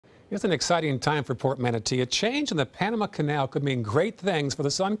It's an exciting time for Port Manatee. A change in the Panama Canal could mean great things for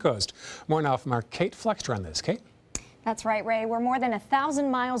the Sun Coast. More now from our Kate Flexter on this. Kate? That's right, Ray. We're more than 1,000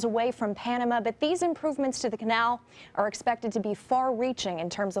 miles away from Panama, but these improvements to the canal are expected to be far-reaching in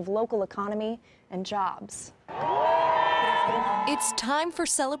terms of local economy and jobs. It's time for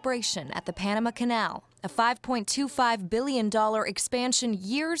celebration at the Panama Canal. A $5.25 billion expansion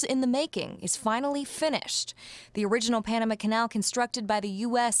years in the making is finally finished. The original Panama Canal, constructed by the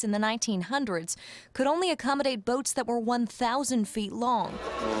U.S. in the 1900s, could only accommodate boats that were 1,000 feet long.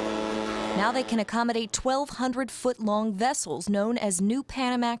 Now they can accommodate 1,200-foot-long vessels known as New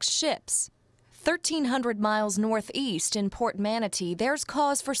Panamax ships. 1,300 miles northeast in Port Manatee, there's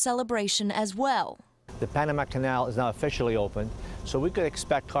cause for celebration as well. The Panama Canal is now officially open, so we could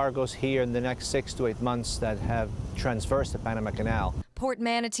expect cargoes here in the next 6 to 8 months that have traversed the Panama Canal. Port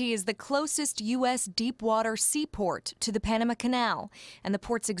Manatee is the closest U.S. deep-water seaport to the Panama Canal, and the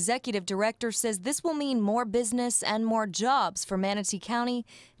port's executive director says this will mean more business and more jobs for Manatee County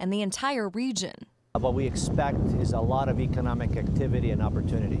and the entire region. What we expect is a lot of economic activity and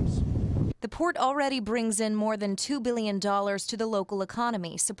opportunities. The port already brings in more than $2 billion to the local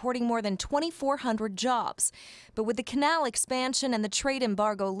economy, supporting more than 2,400 jobs. But with the canal expansion and the trade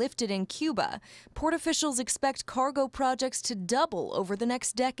embargo lifted in Cuba, port officials expect cargo projects to double over the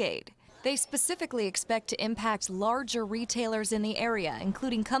next decade. They specifically expect to impact larger retailers in the area,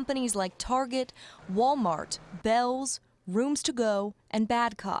 including companies like Target, Walmart, Bell's, Rooms to Go, and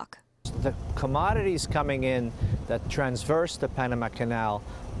Badcock. The commodities coming in that traverse the Panama Canal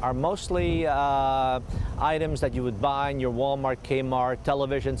are mostly items that you would buy in your Walmart, Kmart,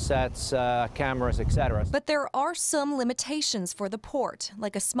 television sets, cameras, etc. But there are some limitations for the port,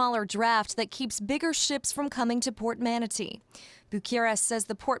 like a smaller draft that keeps bigger ships from coming to Port Manatee. Bucharest says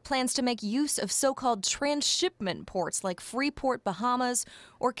the port plans to make use of so-called transshipment ports like Freeport, Bahamas,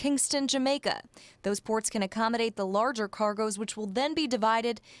 or Kingston, Jamaica. Those ports can accommodate the larger cargoes, which will then be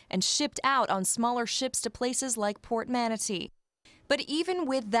divided and shipped out on smaller ships to places like Port Manatee. But even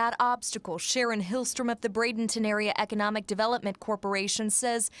with that obstacle, Sharon Hillstrom of the Bradenton Area Economic Development Corporation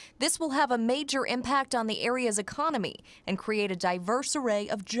says this will have a major impact on the area's economy and create a diverse array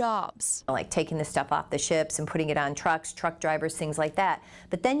of jobs. Like taking the stuff off the ships and putting it on trucks, truck drivers, things like that.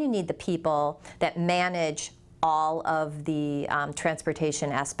 But then you need the people that manage all of the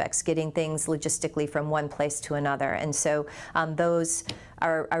transportation aspects, getting things logistically from one place to another. And so those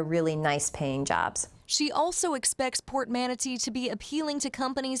are really nice paying jobs. She also expects Port Manatee to be appealing to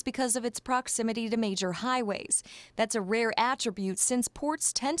companies because of its proximity to major highways. That's a rare attribute since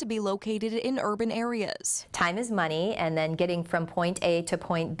ports tend to be located in urban areas. Time is money, and then getting from point A to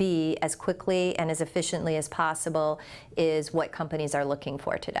point B as quickly and as efficiently as possible is what companies are looking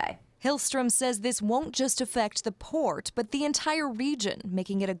for today. Hillstrom says this won't just affect the port, but the entire region,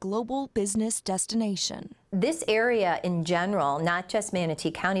 making it a global business destination. This area in general, not just Manatee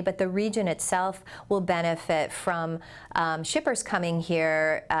County, but the region itself will benefit from shippers coming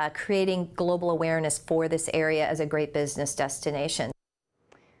here, creating global awareness for this area as a great business destination.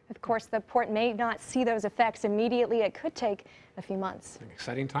 Of course, the port may not see those effects immediately. It could take a few months. An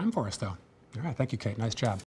exciting time for us, though. All right, thank you, Kate. Nice job.